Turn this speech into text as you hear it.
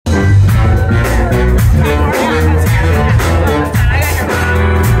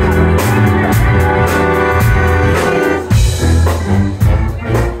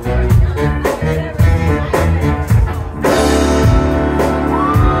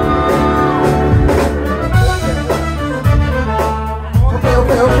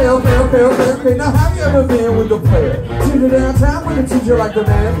Okay. Now have you ever been with the player? Take you downtown, we can teach you like a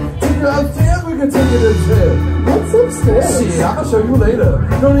man. Take you upstairs, we can take you to jail. What's upstairs? Shit, I'll show you later.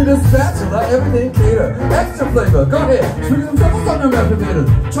 Don't need a spatula, everything cater. Extra flavor, go ahead. Sweet them troubles on them tomatoes.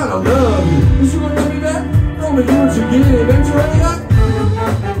 Trying to love you. Is you gonna love me back? Only you what you get. Ain't you ready up?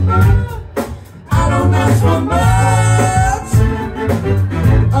 I don't ask for much.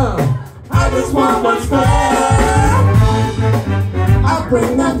 I just want what's fair. I'll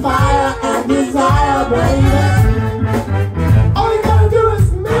bring the fire and desire, baby. All you gotta do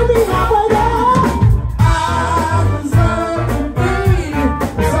is meet me halfway there. I deserve to be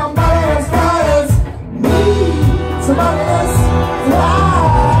somebody as fine as me, somebody as fly.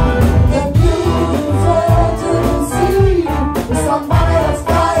 And you deserve to see somebody as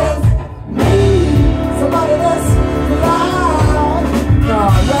fine as me, somebody that's fly. Nah,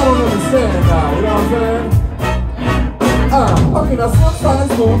 y'all don't understand now, you know what I'm saying? Okay, now sunshine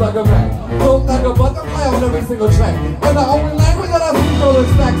is smooth like a man, float like a butterfly on every single track. And the only language that I speak all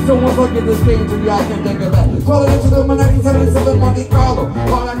is facts. So once I get this game to you, I can think of that. Call it into the 1977 Monte Carlo.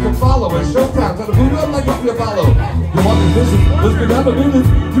 All I can follow is Showtime. Tell the boot up like if you follow. You want the vision? Let's get down to business.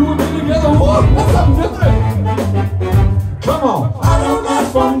 You and me together, whoa, that's something different. Come on. I don't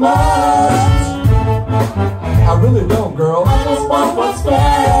ask for much. I really don't, girl. I just want what's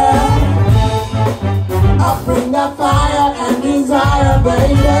fair. I'll bring that fire and desire,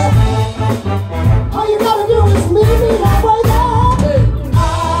 baby. All you gotta do is meet me halfway there. Hey. I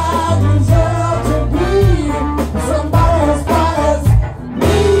deserve to be somebody as fine as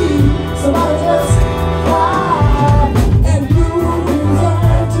me, somebody just fine. And you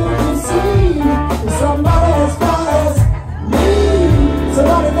deserve to receive somebody as fine as me,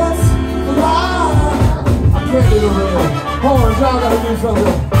 somebody that's fine. I can't do the real. Horns, y'all gotta do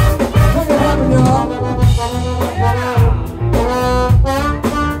something. Make it happen, y'all.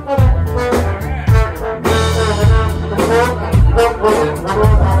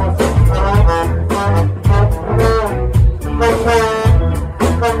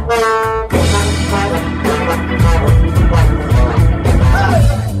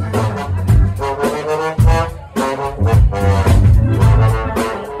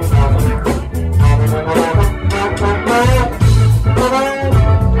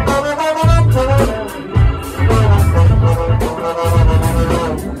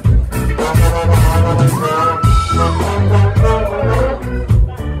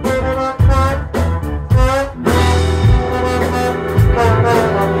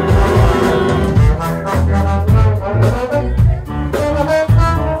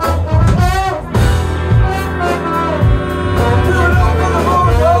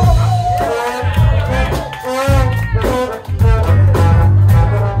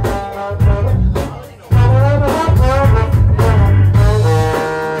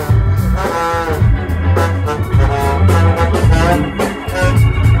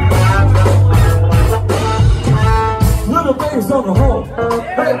 On the home.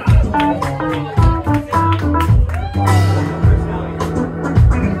 Hey.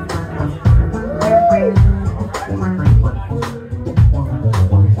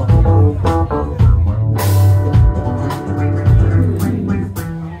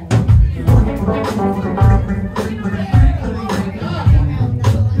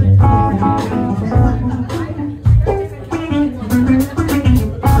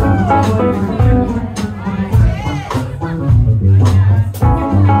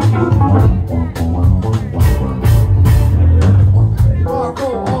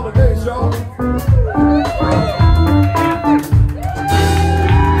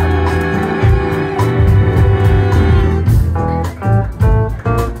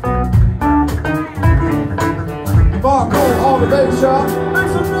 All the bass, y'all. Make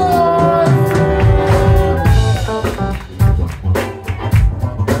some noise!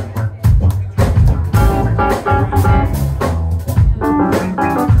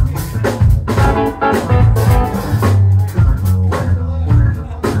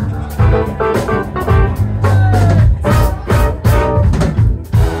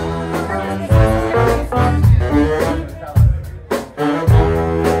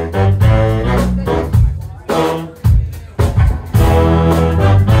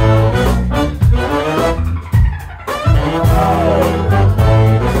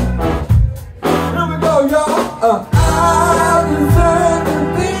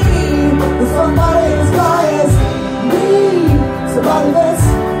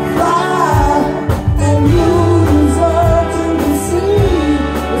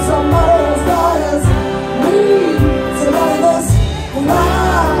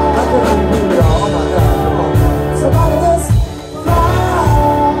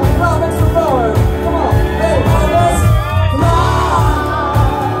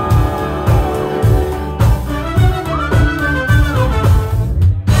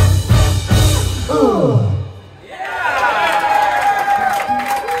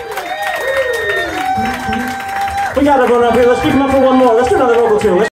 too.